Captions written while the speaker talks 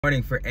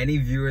Morning for any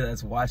viewer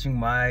that's watching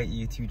my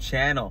YouTube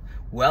channel.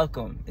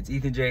 Welcome. It's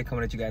Ethan J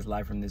coming at you guys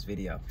live from this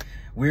video.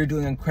 We're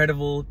doing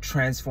incredible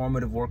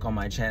transformative work on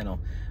my channel.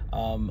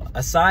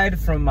 Aside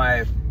from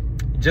my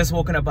just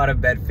woken up out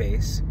of bed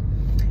face,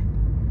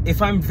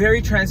 if I'm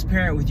very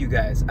transparent with you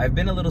guys, I've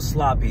been a little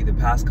sloppy the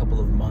past couple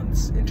of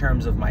months in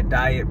terms of my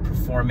diet,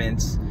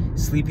 performance,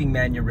 sleeping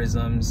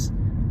mannerisms,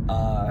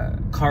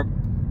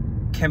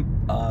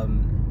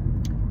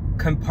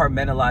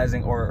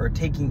 compartmentalizing or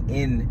taking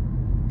in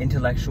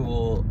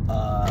intellectual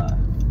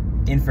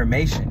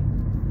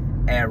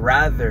information and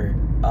rather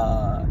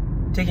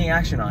taking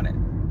action on it.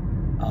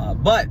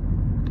 But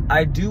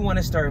I do want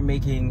to start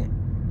making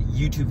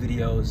YouTube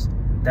videos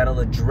that'll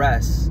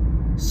address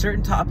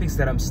certain topics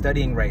that I'm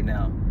studying right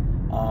now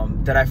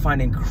that I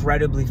find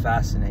incredibly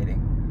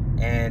fascinating.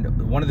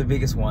 And one of the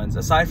biggest ones,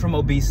 aside from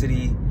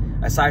obesity,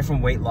 aside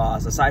from weight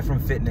loss, aside from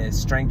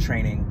fitness, strength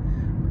training,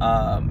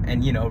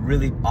 and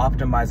really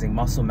optimizing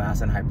muscle mass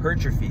and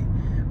hypertrophy,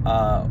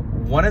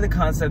 one of the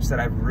concepts that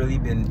I've really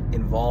been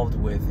involved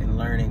with in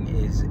learning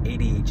is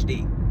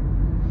ADHD.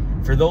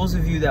 For those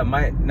of you that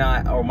might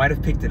not, or might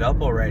have picked it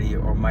up already,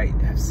 or might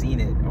have seen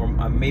it, or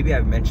maybe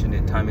I've mentioned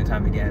it time and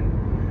time again,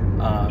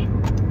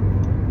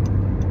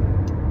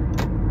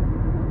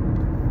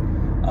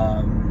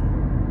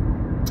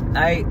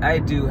 I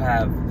do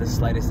have the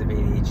slightest of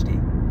ADHD.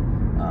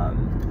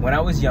 When I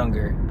was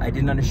younger, I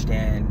didn't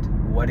understand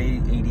what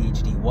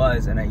ADHD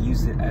was, and I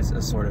used it as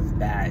a sort of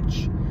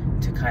badge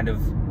to kind of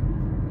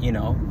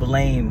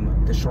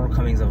blame the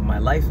shortcomings of my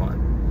life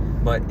on.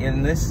 But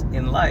in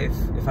life,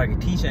 if I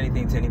could teach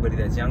anything to anybody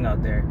that's young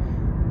out there,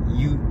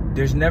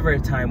 there's never a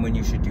time when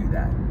you should do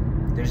that.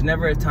 There's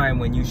never a time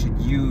when you should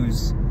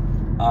use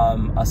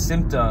a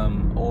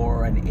symptom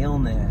or an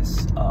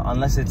illness,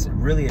 unless it's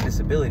really a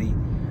disability,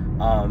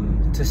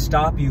 to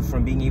stop you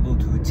from being able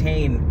to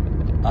attain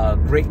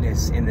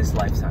greatness in this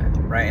lifetime,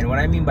 right? And what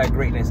I mean by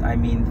greatness, I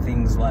mean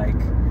things like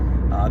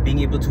being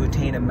able to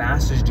attain a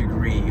master's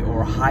degree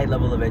or a high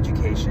level of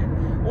education,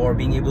 or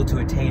being able to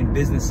attain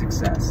business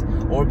success,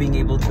 or being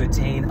able to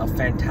attain a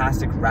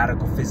fantastic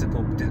radical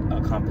physical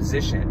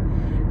composition,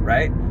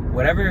 right?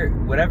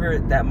 Whatever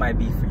that might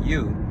be for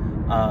you,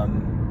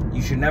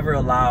 you should never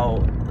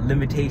allow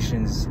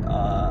limitations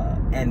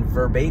and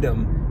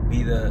verbatim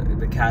be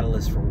the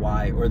catalyst for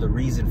why, or the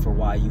reason for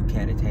why you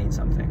can't attain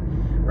something,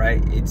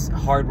 right? It's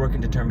hard work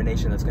and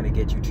determination that's going to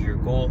get you to your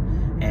goal.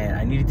 And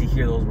I needed to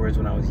hear those words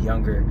when I was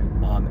younger,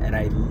 and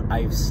I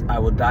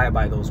will die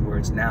by those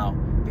words now,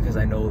 because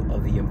I know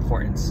of the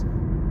importance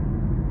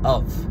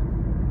of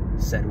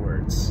said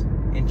words.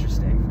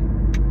 Interesting.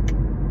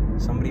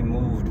 Somebody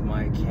moved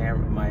my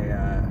camera,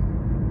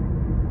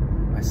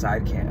 my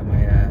side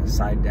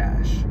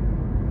dash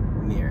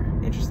mirror.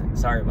 Interesting.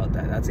 Sorry about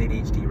that. That's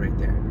ADHD right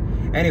there.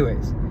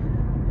 Anyways,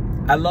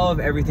 I love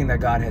everything that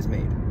God has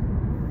made.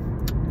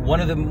 One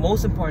of the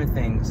most important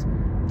things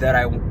that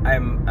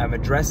I'm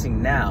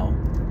addressing now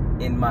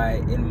in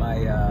my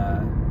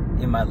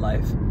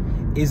life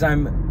is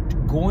I'm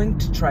going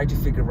to try to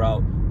figure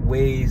out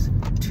ways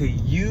to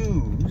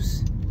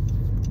use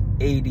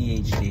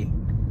ADHD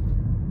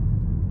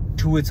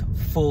to its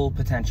full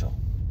potential,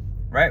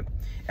 right?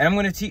 And I'm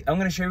going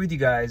to share with you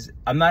guys.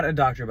 I'm not a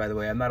doctor, by the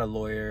way. I'm not a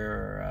lawyer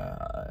or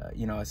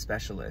a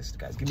specialist.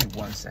 Guys, give me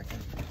 1 second.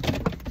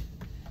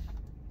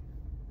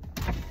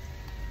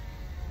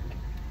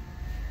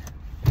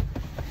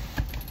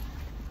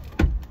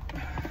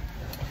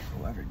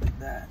 Whoever did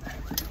that,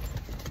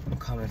 I'm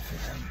coming for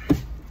them.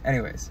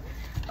 Anyways,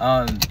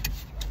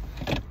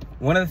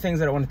 one of the things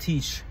that I want to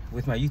teach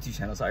with my YouTube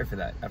channel, sorry for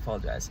that, I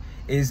apologize,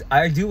 is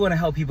I do want to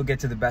help people get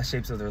to the best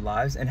shapes of their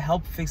lives and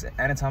help fix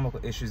anatomical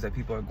issues that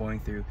people are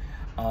going through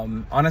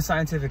on a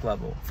scientific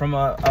level, from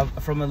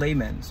a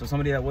layman, so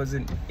somebody that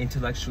wasn't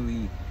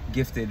intellectually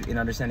gifted in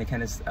understanding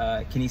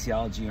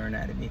kinesiology or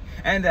anatomy,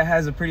 and that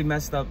has a pretty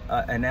messed up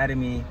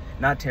anatomy,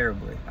 not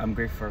terribly. I'm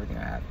grateful for everything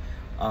I have.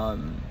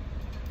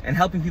 And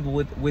helping people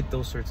with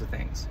those sorts of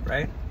things,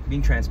 right?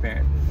 Being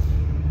transparent.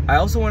 I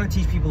also want to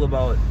teach people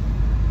about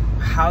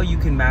how you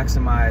can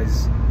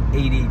maximize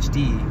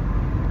ADHD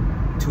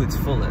to its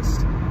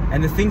fullest,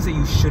 and the things that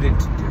you shouldn't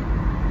do.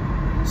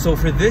 So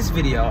for this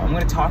video, I'm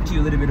going to talk to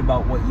you a little bit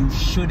about what you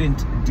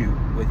shouldn't do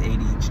with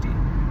ADHD,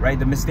 right?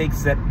 The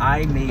mistakes that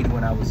I made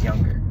when I was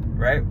younger,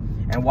 right?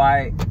 And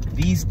why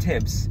these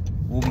tips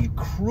will be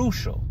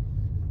crucial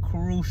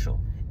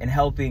in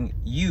helping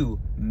you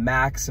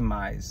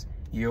maximize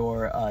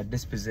your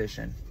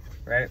disposition,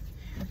 right?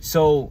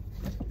 So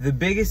the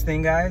biggest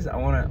thing, guys, I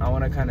want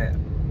to kind of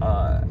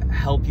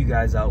help you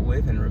guys out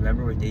with, and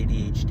remember with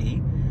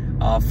ADHD,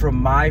 from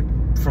my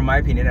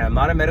opinion, I'm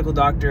not a medical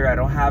doctor,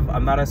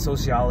 I'm not a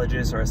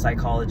sociologist or a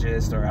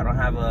psychologist, or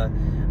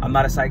I'm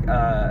not a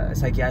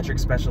psychiatric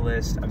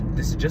specialist.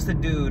 This is just a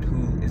dude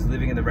who is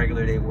living in the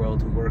regular day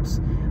world,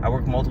 I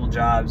work multiple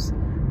jobs.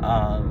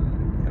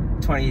 I'm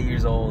 28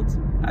 years old.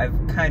 I've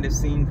kind of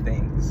seen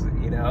things,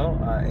 in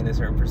a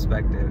certain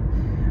perspective.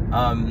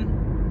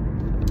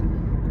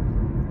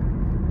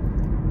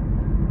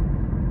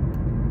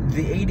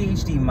 the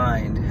ADHD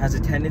mind has a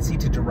tendency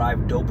to derive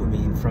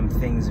dopamine from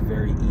things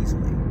very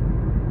easily,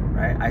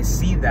 right? I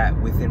see that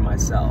within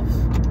myself.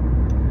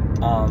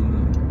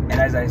 And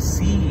as I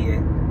see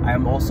it, I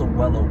am also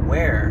well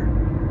aware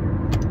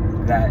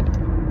that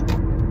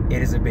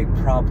it is a big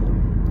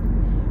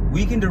problem.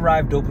 We can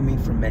derive dopamine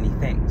from many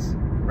things,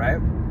 right?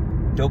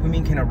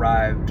 Dopamine can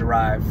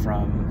derive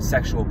from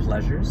sexual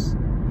pleasures.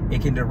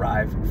 It can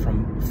derive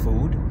from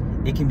food.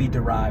 It can be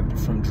derived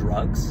from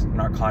drugs,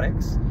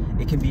 narcotics.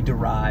 It can be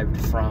derived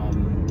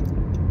from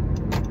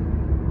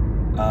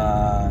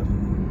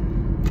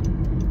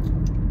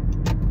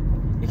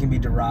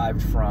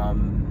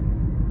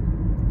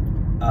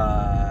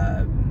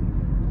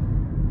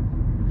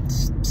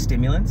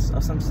stimulants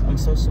of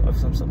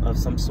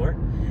some sort,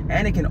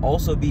 and it can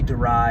also be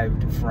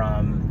derived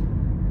from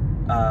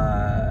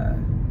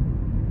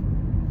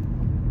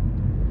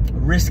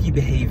risky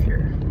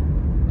behavior,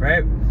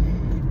 right?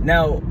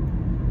 Now,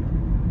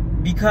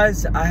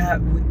 because I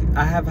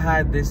have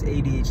had this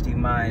ADHD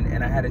mind,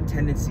 and I had a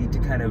tendency to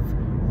kind of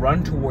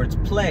run towards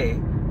play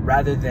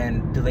rather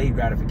than delayed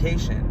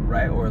gratification,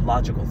 right, or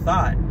logical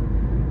thought,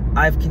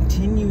 I've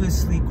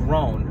continuously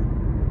grown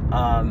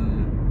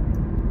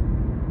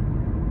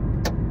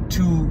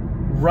to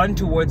run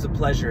towards the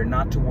pleasure,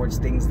 not towards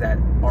things that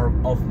are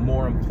of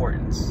more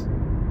importance,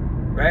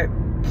 right?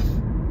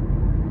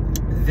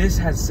 This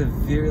has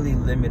severely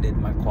limited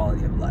my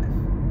quality of life.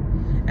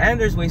 And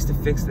there's ways to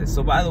fix this.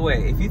 So by the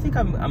way, if you think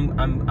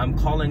I'm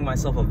calling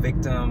myself a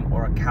victim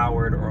or a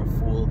coward or a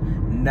fool,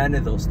 none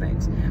of those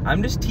things.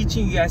 I'm just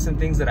teaching you guys some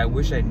things that I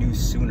wish I knew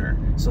sooner,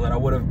 so that I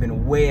would have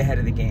been way ahead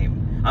of the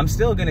game. I'm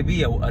still gonna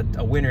be a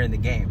winner in the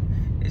game.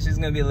 It's just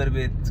gonna be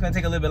it's gonna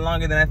take a little bit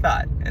longer than I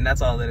thought, and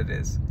that's all that it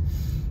is.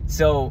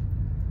 So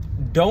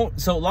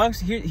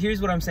here's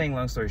what I'm saying,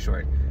 long story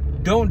short.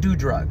 Don't do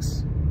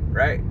drugs,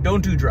 right?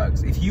 Don't do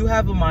drugs. If you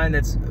have a mind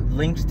that's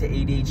linked to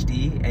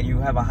ADHD and you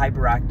have a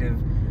hyperactive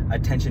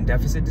attention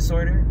deficit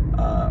disorder,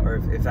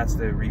 or if that's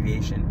the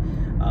abbreviation,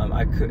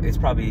 it's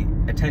probably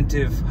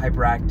attentive,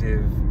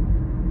 hyperactive,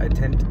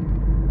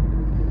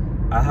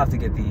 I'll have to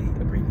get the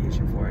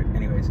abbreviation for it.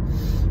 Anyways,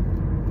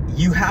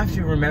 you have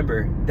to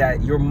remember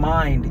that your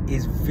mind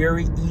is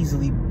very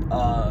easily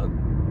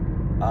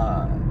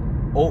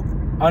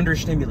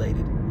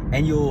understimulated,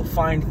 and you'll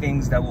find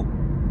things that'll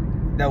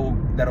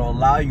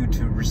allow you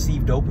to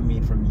receive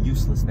dopamine from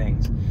useless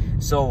things.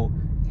 So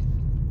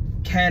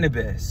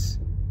cannabis,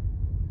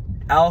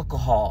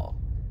 alcohol,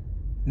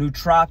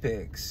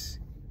 nootropics,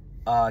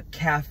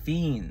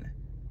 caffeine,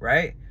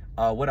 right?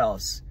 What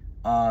else?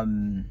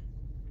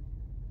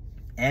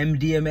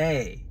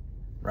 MDMA,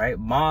 right?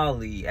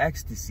 Molly,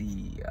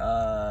 ecstasy,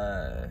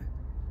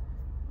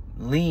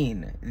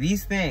 lean.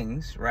 These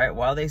things, right,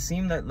 while they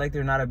seem like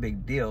they're not a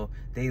big deal,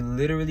 they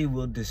literally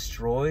will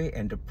destroy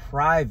and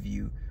deprive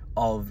you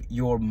of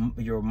your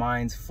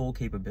mind's full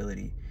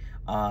capability.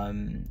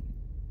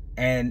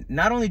 And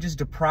not only just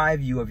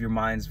deprive you of your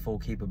mind's full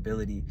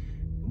capability,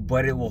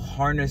 but it will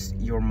harness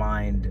your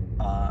mind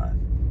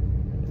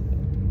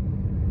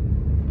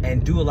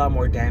and do a lot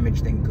more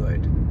damage than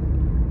good.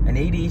 An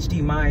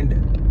ADHD mind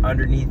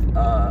underneath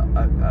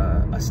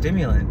a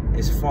stimulant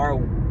is far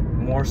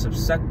more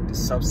susceptible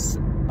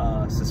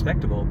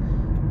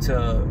to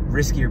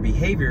riskier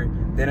behavior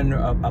than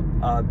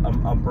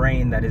a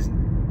brain that is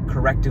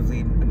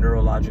correctively,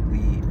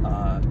 neurologically,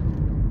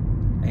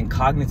 and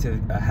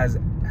cognitive, has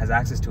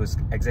access to its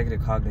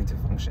executive cognitive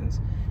functions,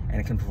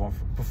 and it can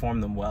perform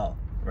them well,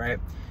 right?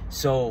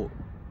 So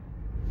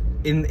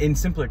in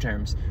simpler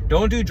terms,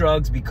 don't do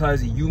drugs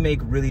because you make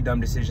really dumb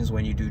decisions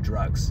when you do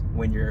drugs,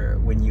 when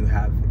you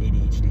have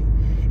ADHD.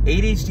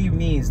 ADHD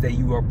means that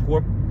you are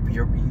poor.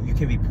 You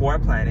can be poor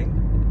at planning.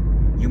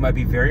 You might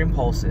be very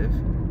impulsive.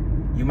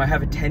 You might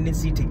have a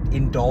tendency to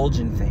indulge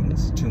in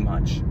things too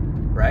much,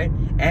 right?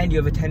 And you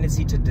have a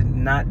tendency to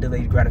not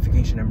delay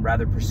gratification and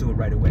rather pursue it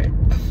right away.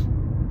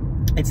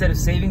 Instead of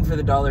saving for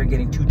the dollar and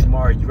getting two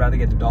tomorrow, you'd rather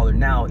get the dollar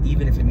now,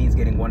 even if it means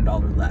getting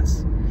 $1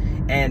 less.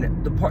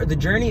 And the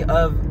journey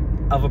of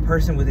a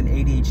person with an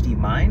ADHD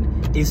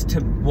mind is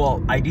to,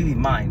 well, ideally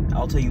mine,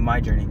 I'll tell you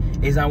my journey,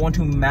 is I want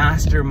to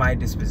master my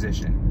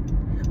disposition.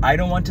 I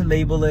don't want to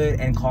label it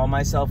and call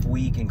myself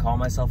weak and call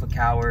myself a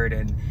coward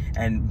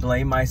and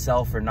blame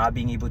myself for not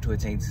being able to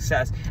attain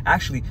success.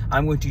 Actually,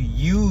 I'm going to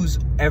use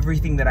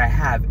everything that I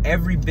have,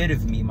 every bit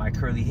of me, my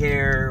curly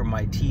hair,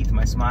 my teeth,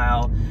 my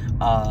smile,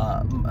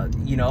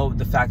 you know,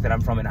 the fact that I'm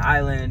from an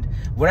island,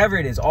 whatever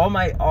it is, all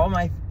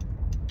my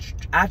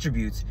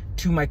attributes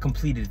to my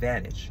complete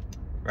advantage,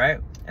 right?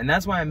 And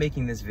that's why I'm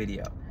making this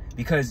video,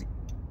 because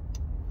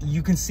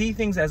you can see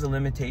things as a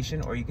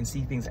limitation or you can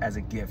see things as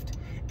a gift.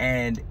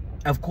 And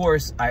of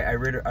course, I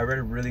read a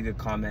really good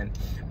comment.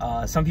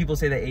 Some people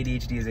say that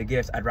ADHD is a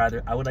gift. I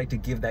would like to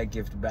give that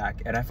gift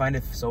back. And I find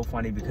it so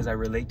funny because I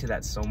relate to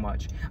that so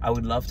much. I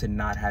would love to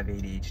not have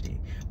ADHD,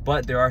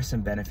 but there are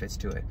some benefits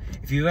to it.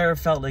 If you've ever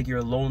felt like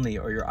you're lonely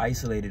or you're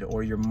isolated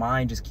or your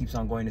mind just keeps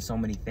on going to so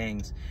many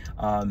things,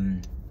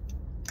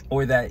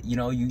 or that, you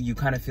know, you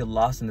kind of feel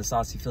lost in the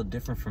sauce, you feel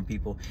different from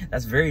people.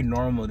 That's very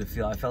normal to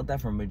feel. I felt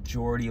that for a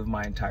majority of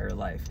my entire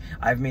life.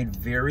 I've made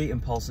very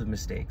impulsive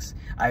mistakes.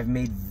 I've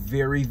made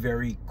very,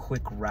 very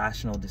quick,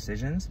 rational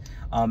decisions.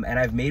 And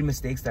I've made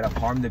mistakes that have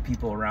harmed the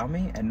people around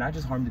me, and not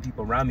just harmed the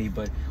people around me,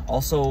 but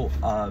also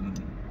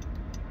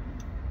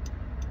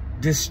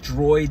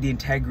destroyed the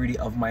integrity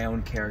of my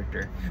own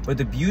character. But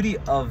the beauty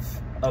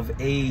of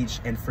age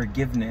and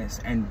forgiveness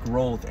and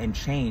growth and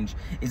change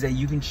is that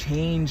you can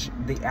change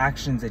the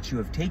actions that you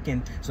have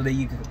taken so that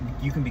you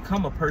can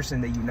become a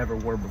person that you never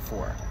were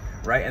before,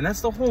 right? And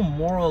that's the whole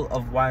moral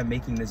of why I'm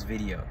making this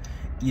video.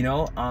 You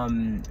know,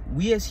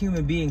 we as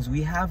human beings,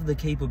 we have the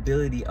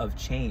capability of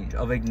change,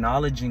 of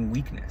acknowledging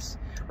weakness,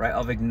 right?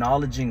 Of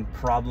acknowledging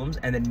problems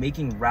and then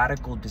making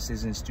radical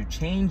decisions to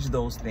change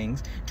those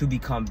things to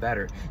become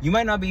better. You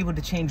might not be able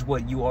to change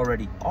what you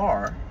already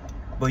are,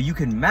 but you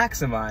can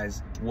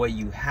maximize what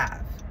you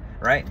have,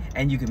 right?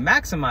 And you can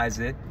maximize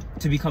it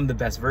to become the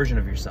best version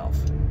of yourself,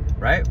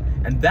 right?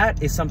 And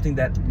that is something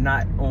that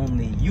not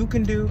only you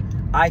can do,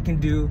 I can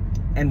do,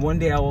 and one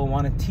day I will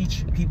want to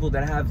teach people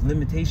that have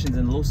limitations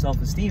and low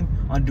self-esteem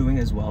on doing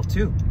as well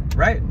too,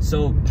 right?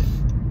 So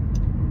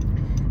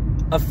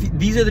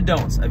these are the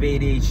don'ts of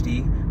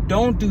ADHD.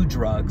 Don't do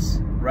drugs,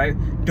 right?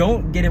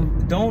 Don't get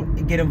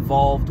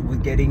involved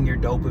with getting your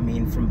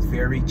dopamine from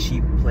very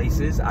cheap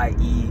places,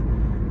 i.e.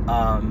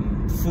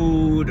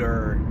 Food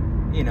or,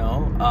 you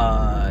know,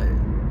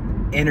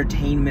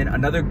 entertainment.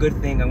 Another good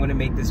thing, I'm going to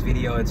make this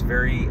video, it's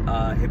very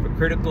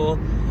hypocritical,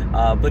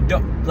 but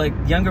don't, like,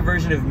 younger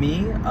version of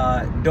me,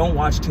 don't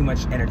watch too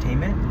much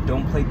entertainment,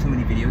 don't play too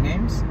many video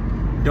games,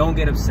 don't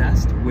get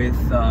obsessed with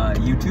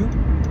YouTube,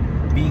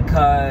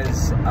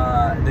 because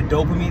the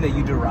dopamine that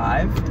you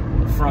derive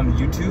from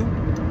YouTube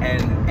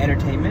and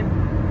entertainment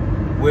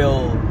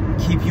will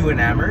keep you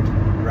enamored,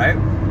 right?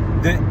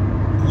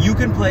 You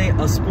can play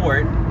a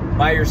sport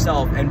by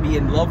yourself and be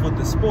in love with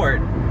the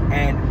sport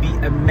and be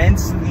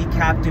immensely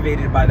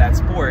captivated by that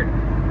sport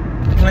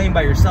playing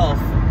by yourself,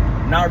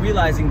 not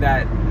realizing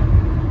that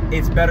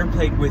it's better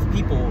played with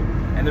people.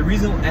 And the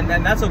reason, and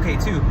that's okay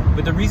too,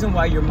 but the reason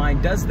why your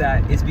mind does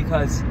that is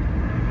because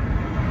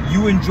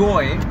you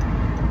enjoy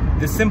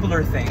the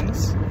simpler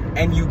things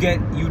and you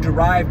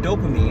derive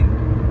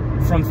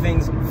dopamine from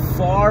things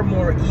far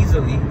more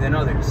easily than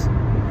others.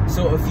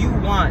 So if you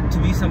want to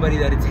be somebody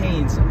that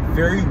attains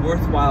very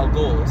worthwhile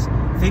goals,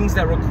 things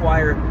that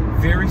require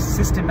very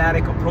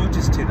systematic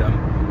approaches to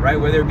them, right?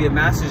 Whether it be a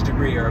master's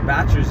degree or a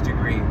bachelor's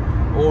degree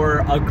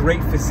or a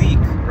great physique,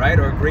 right?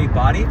 Or a great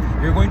body,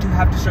 you're going to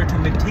have to start to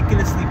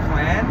meticulously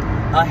plan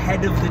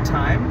ahead of the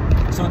time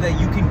so that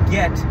you can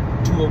get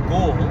to a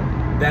goal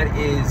that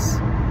is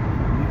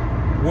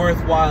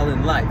worthwhile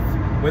in life.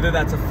 Whether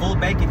that's a full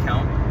bank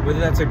account, whether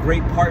that's a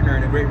great partner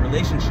in a great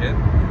relationship,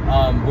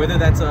 whether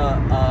that's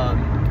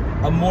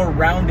a more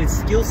rounded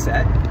skill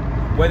set,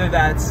 whether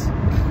that's,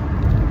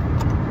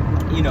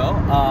 you know,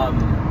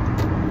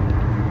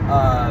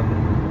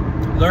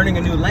 learning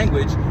a new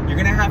language, you're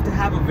gonna have to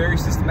have a very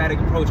systematic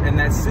approach, and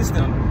that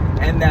system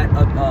and that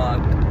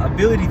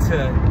ability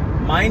to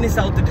minus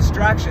out the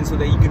distraction so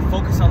that you can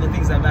focus on the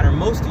things that matter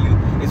most to you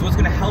is what's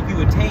gonna help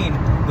you attain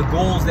the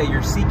goals that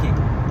you're seeking,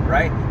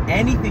 right?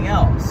 Anything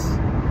else,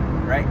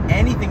 right?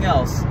 Anything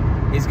else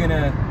is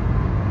gonna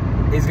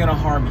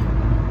harm you,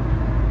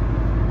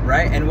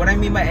 right? And what I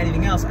mean by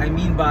anything else, I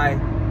mean by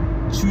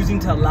choosing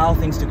to allow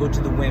things to go to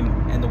the whim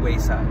and the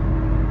wayside.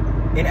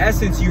 In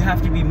essence, you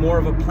have to be more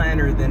of a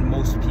planner than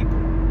most people,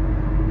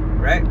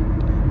 right?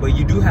 But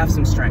you do have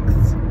some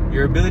strengths.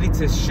 Your ability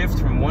to shift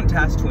from one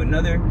task to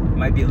another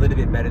might be a little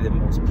bit better than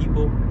most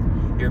people.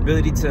 Your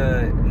ability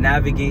to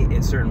navigate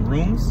in certain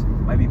rooms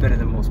might be better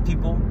than most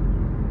people.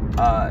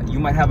 You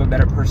might have a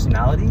better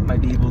personality,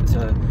 might be able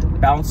to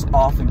bounce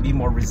off and be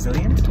more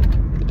resilient,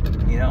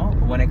 you know,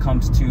 when it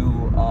comes to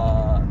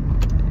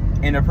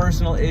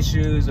interpersonal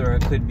issues, or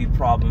it could be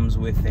problems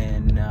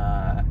within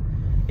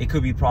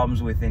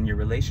your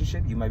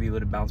relationship. You might be able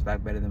to bounce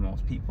back better than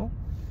most people.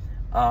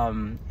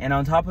 And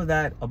on top of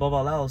that, above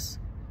all else,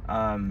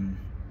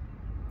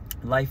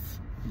 life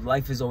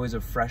is always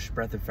a fresh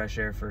breath of fresh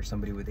air for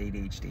somebody with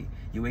ADHD.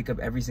 You wake up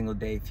every single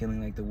day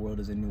feeling like the world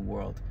is a new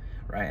world,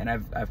 right? And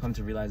I've come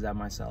to realize that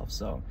myself.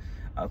 So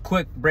a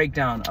quick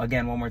breakdown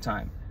again, one more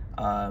time.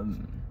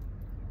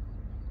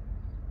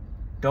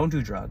 Don't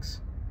do drugs.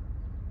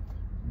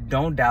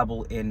 Don't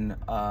dabble in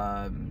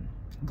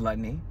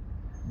gluttony.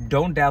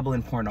 Don't dabble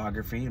in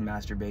pornography and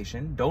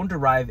masturbation. Don't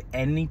derive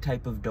any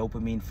type of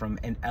dopamine from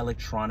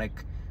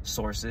electronic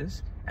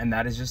sources. And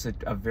that is just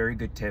a very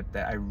good tip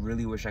that I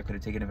really wish I could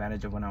have taken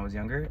advantage of when I was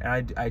younger.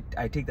 And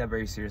I take that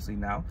very seriously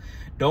now.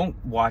 Don't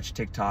watch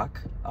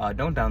TikTok.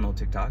 Don't download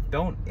TikTok.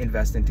 Don't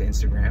invest into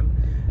Instagram.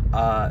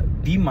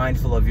 Be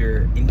mindful of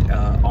your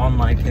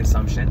online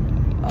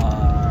consumption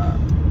of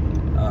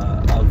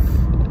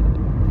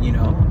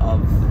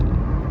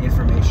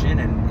information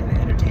and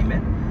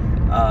entertainment.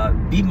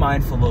 Be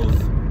mindful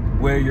of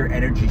where your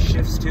energy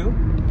shifts to,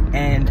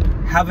 and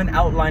have an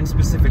outline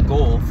specific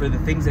goal for the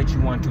things that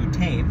you want to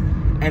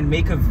attain, and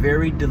make a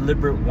very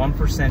deliberate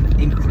 1%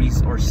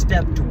 increase or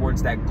step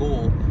towards that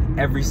goal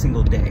every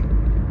single day,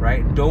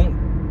 right? One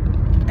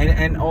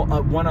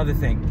other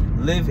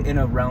thing, live in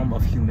a realm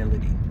of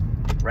humility,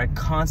 right?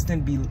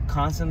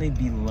 Constantly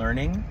be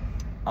learning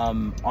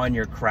on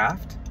your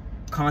craft,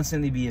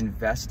 constantly be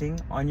investing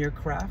on your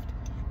craft,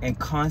 and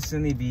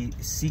constantly be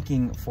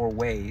seeking for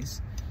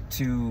ways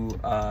to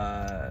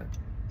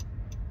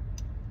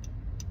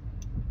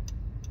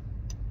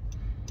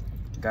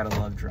gotta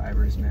love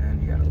drivers, man.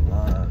 You gotta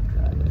love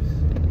drivers.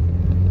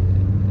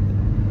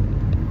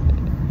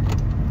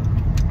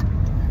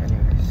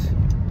 Anyways,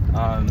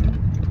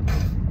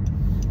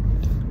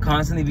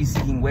 constantly be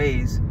seeking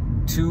ways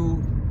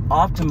to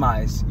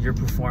optimize your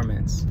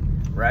performance,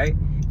 right?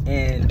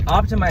 And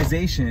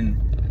optimization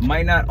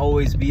might not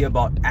always be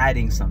about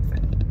adding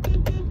something,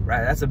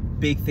 right? That's a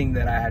big thing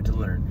that I had to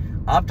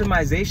learn.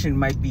 Optimization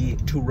might be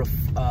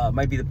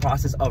the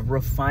process of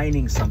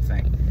refining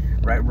something,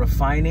 right?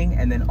 Refining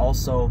and then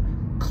also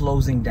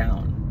closing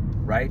down,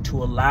 right?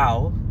 To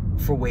allow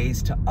for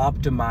ways to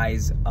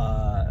optimize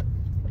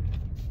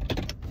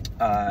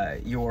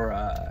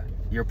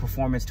your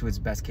performance to its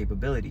best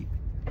capability,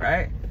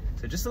 right?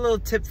 So just a little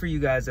tip for you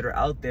guys that are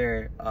out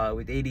there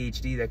with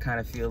ADHD that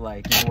kind of feel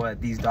like, you know what,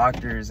 these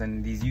doctors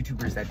and these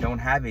YouTubers that don't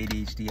have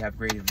ADHD have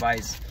great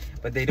advice,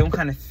 but they don't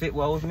kind of fit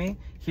well with me.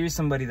 Here's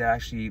somebody that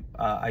actually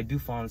I do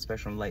fall on the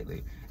spectrum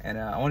lightly, and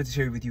I wanted to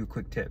share with you a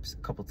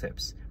couple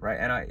tips, right?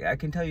 And I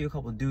can tell you a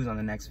couple do's on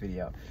the next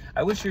video.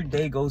 I wish your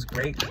day goes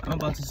great. I'm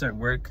about to start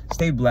work.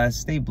 Stay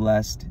blessed,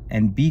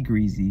 and be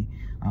greasy.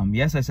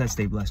 Yes, I said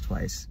stay blessed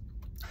twice.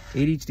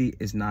 ADHD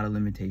is not a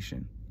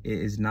limitation. It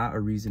is not a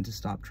reason to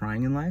stop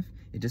trying in life.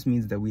 It just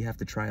means that we have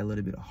to try a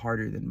little bit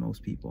harder than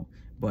most people.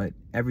 But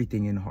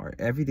everything in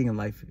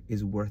life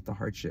is worth the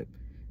hardship.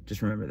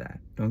 Just remember that.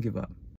 Don't give up.